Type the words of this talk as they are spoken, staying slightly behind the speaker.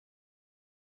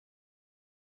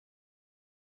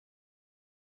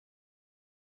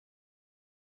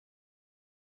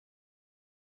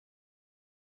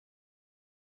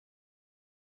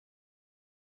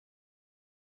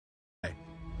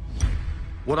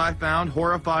What I found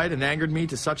horrified and angered me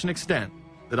to such an extent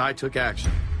that I took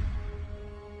action.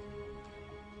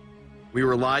 We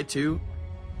were lied to,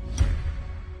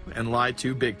 and lied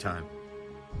to big time.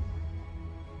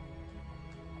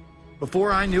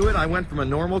 Before I knew it, I went from a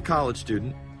normal college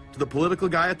student to the political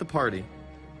guy at the party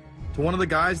to one of the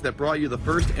guys that brought you the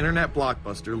first internet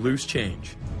blockbuster, Loose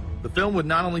Change. The film would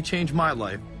not only change my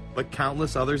life, but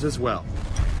countless others as well.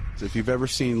 If you've ever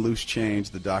seen Loose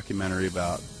Change, the documentary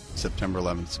about September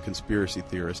 11th, conspiracy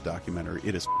theorist documentary,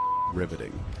 it is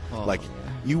riveting. Oh, like, yeah.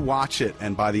 you watch it,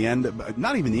 and by the end,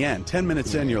 not even the end, 10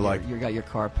 minutes in, you're like... You got your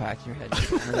car packed, your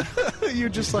head... You're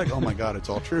just like, oh my God, it's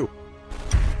all true.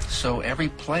 So every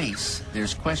place,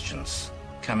 there's questions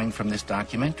coming from this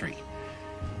documentary.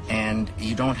 And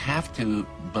you don't have to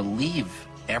believe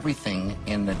everything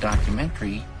in the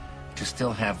documentary to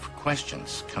still have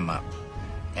questions come up.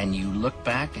 And you look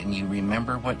back and you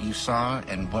remember what you saw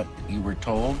and what you were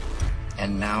told,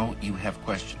 and now you have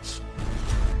questions.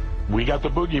 We got the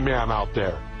boogeyman out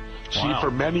there. See, for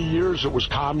many years it was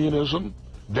communism,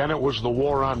 then it was the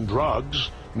war on drugs,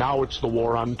 now it's the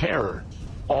war on terror.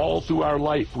 All through our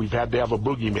life we've had to have a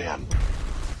boogeyman.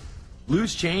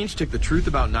 Loose Change took the truth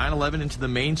about 9/11 into the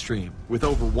mainstream with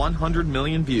over 100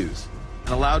 million views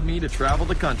and allowed me to travel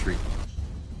the country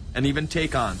and even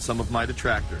take on some of my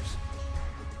detractors.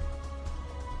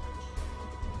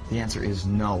 The answer is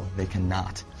no, they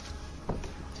cannot.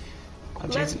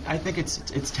 Jason, I think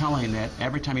it's telling that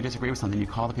every time you disagree with something, you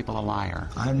call the people a liar.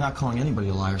 I'm not calling anybody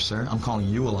a liar, sir. I'm calling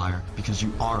you a liar because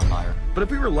you are a liar. But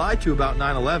if we were lied to about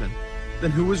 9/11,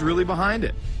 then who was really behind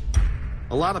it?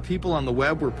 A lot of people on the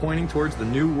web were pointing towards the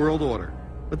New World Order,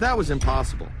 but that was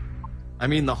impossible. I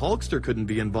mean, the Hulkster couldn't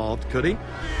be involved, could he?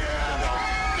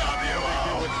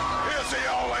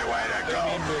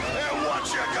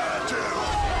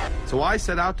 So I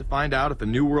set out to find out if the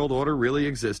New World Order really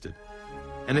existed.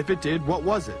 And if it did, what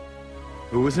was it?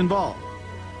 Who was involved?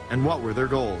 And what were their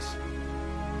goals?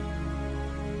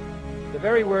 The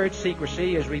very word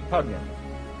secrecy is repugnant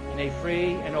in a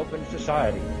free and open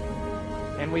society.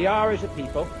 And we are, as a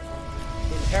people,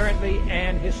 inherently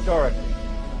and historically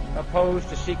opposed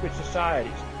to secret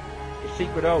societies, to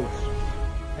secret oaths,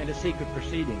 and to secret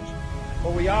proceedings.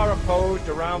 For we are opposed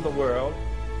around the world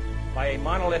by a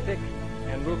monolithic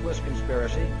and ruthless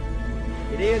conspiracy.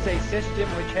 It is a system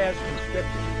which has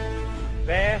conscripted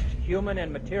vast human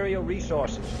and material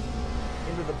resources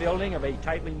into the building of a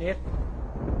tightly knit,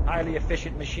 highly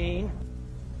efficient machine.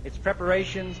 Its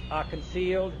preparations are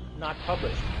concealed, not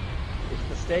published. Its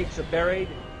mistakes are buried,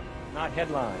 not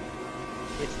headlined.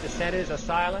 Its dissenters are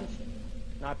silenced,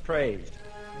 not praised.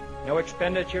 No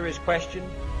expenditure is questioned,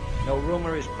 no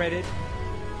rumor is printed,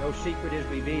 no secret is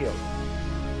revealed.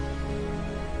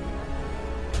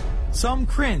 Some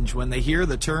cringe when they hear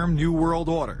the term New World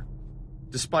Order,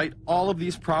 despite all of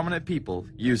these prominent people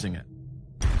using it.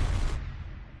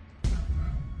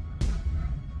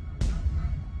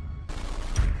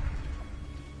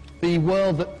 The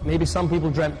world that maybe some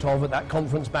people dreamt of at that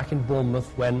conference back in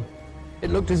Bournemouth, when it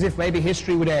looked as if maybe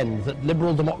history would end, that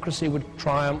liberal democracy would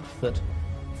triumph, that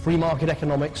free market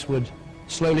economics would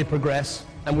slowly progress,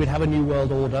 and we'd have a new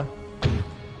world order.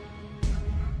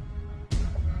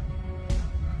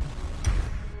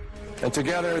 And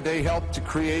together they helped to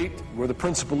create, were the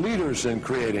principal leaders in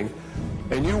creating,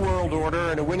 a new world order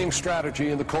and a winning strategy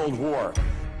in the Cold War.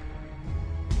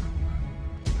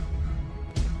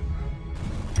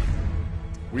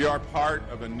 We are part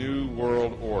of a new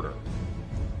world order.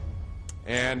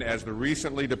 And as the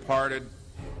recently departed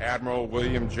Admiral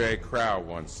William J. Crowe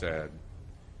once said,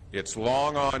 it's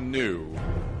long on new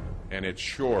and it's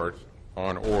short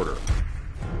on order.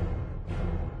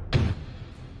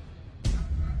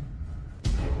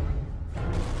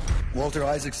 Walter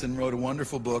Isaacson wrote a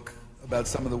wonderful book about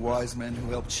some of the wise men who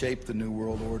helped shape the New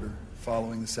World Order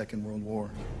following the Second World War.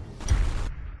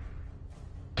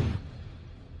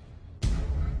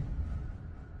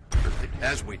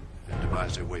 As we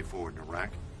devise a way forward in Iraq,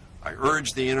 I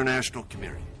urge the international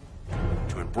community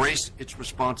to embrace its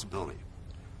responsibility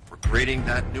for creating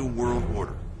that new world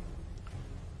order.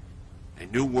 A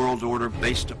new world order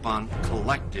based upon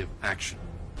collective action.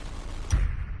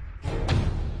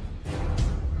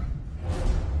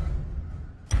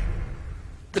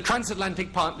 The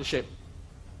transatlantic partnership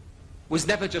was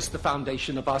never just the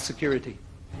foundation of our security.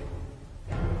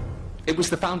 It was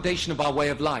the foundation of our way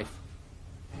of life.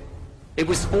 It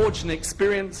was forged in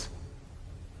experience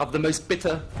of the most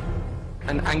bitter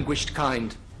and anguished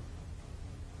kind.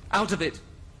 Out of it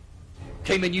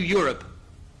came a new Europe,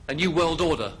 a new world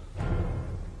order,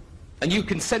 a new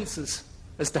consensus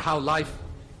as to how life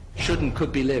should and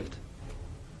could be lived.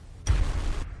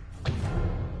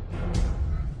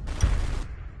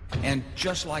 And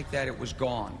just like that, it was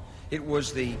gone. It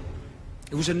was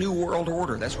a new world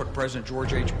order. That's what President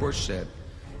George H. Bush said.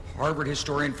 Harvard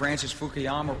historian Francis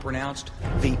Fukuyama pronounced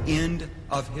the end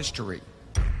of history.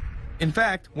 In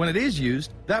fact, when it is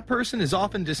used, that person is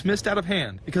often dismissed out of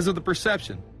hand because of the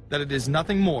perception that it is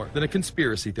nothing more than a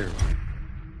conspiracy theory.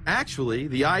 Actually,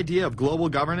 the idea of global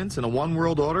governance and a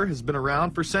one-world order has been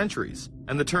around for centuries,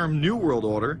 and the term New World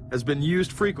Order has been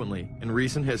used frequently in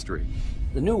recent history.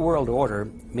 The New World Order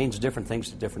means different things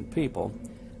to different people,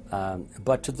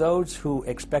 but to those who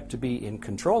expect to be in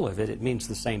control of it, it means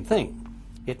the same thing.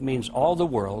 It means all the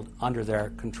world under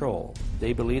their control.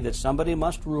 They believe that somebody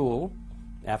must rule.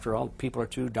 After all, people are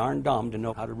too darn dumb to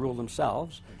know how to rule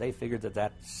themselves. They figured that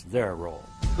that's their role.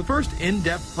 The first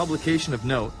in-depth publication of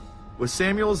note was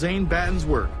Samuel Zane Batten's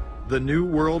work, The New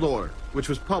World Order, which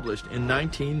was published in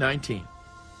 1919.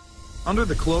 Under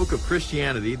the cloak of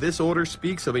Christianity, this order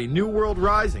speaks of a new world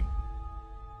rising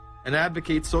and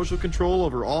advocates social control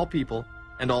over all people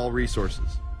and all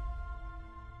resources.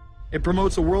 It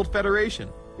promotes a world federation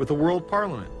with a world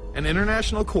parliament, an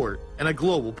international court, and a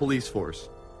global police force.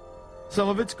 Some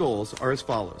of its goals are as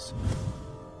follows.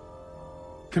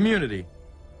 Community.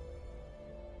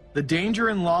 The danger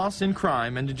and loss in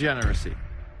crime and degeneracy.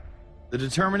 The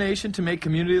determination to make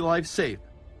community life safe,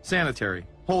 sanitary,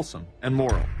 wholesome, and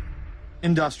moral.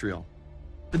 Industrial.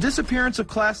 The disappearance of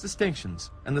class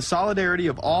distinctions and the solidarity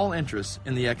of all interests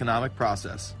in the economic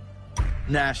process.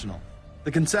 National.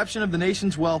 The conception of the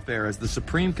nation's welfare as the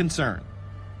supreme concern,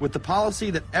 with the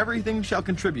policy that everything shall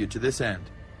contribute to this end,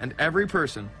 and every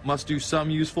person must do some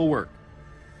useful work.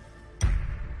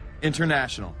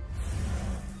 International.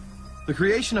 The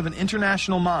creation of an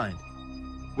international mind,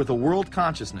 with a world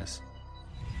consciousness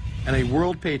and a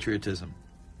world patriotism.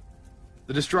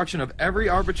 The destruction of every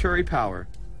arbitrary power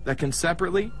that can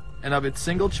separately and of its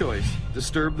single choice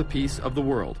disturb the peace of the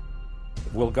world.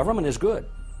 World government is good,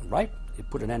 right? It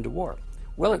put an end to war.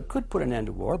 Well, it could put an end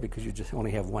to war because you just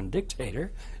only have one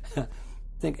dictator. I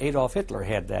think Adolf Hitler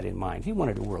had that in mind. He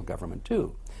wanted a world government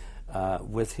too,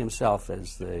 with himself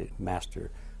as the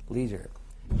master leader.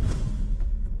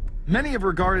 Many have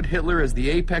regarded Hitler as the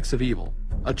apex of evil,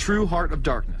 a true heart of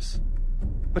darkness.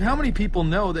 But how many people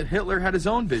know that Hitler had his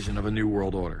own vision of a new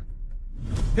world order?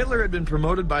 Hitler had been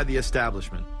promoted by the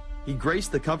establishment. He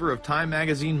graced the cover of Time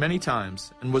magazine many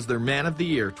times and was their Man of the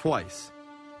Year twice.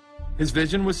 His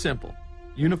vision was simple: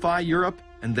 unify Europe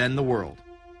and then the world.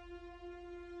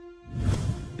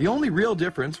 The only real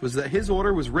difference was that his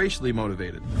order was racially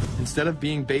motivated, instead of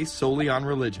being based solely on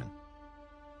religion.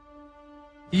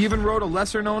 He even wrote a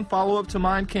lesser-known follow-up to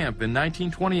Mein Kampf in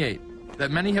 1928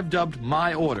 that many have dubbed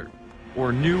My Order,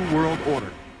 or New World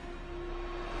Order.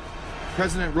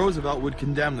 President Roosevelt would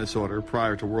condemn this order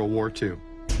prior to World War II.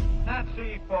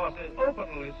 Nazi forces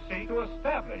openly seek to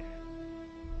establish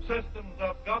systems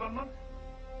of government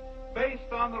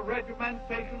based on the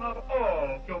regimentation of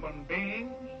all human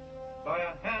beings by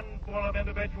a handful of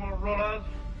individual rulers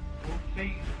who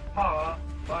seize power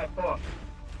by force.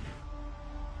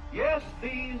 Yes,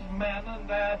 these men and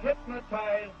their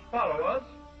hypnotized followers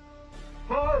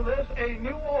call this a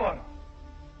new order.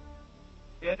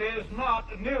 It is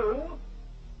not new,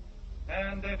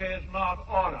 and it is not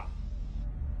order.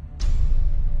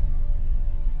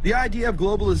 The idea of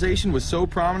globalization was so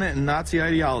prominent in Nazi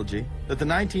ideology that the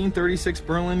 1936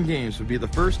 Berlin Games would be the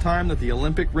first time that the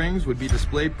Olympic rings would be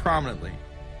displayed prominently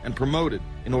and promoted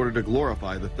in order to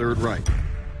glorify the Third Reich.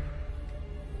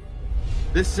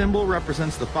 This symbol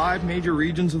represents the 5 major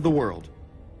regions of the world: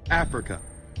 Africa,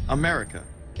 America,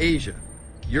 Asia,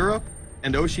 Europe,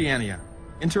 and Oceania,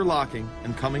 interlocking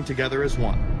and coming together as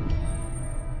one.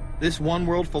 This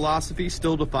one-world philosophy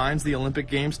still defines the Olympic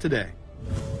Games today.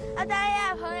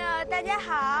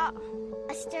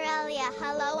 Australia,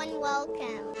 hello and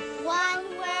welcome. One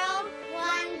world,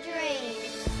 one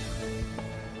dream.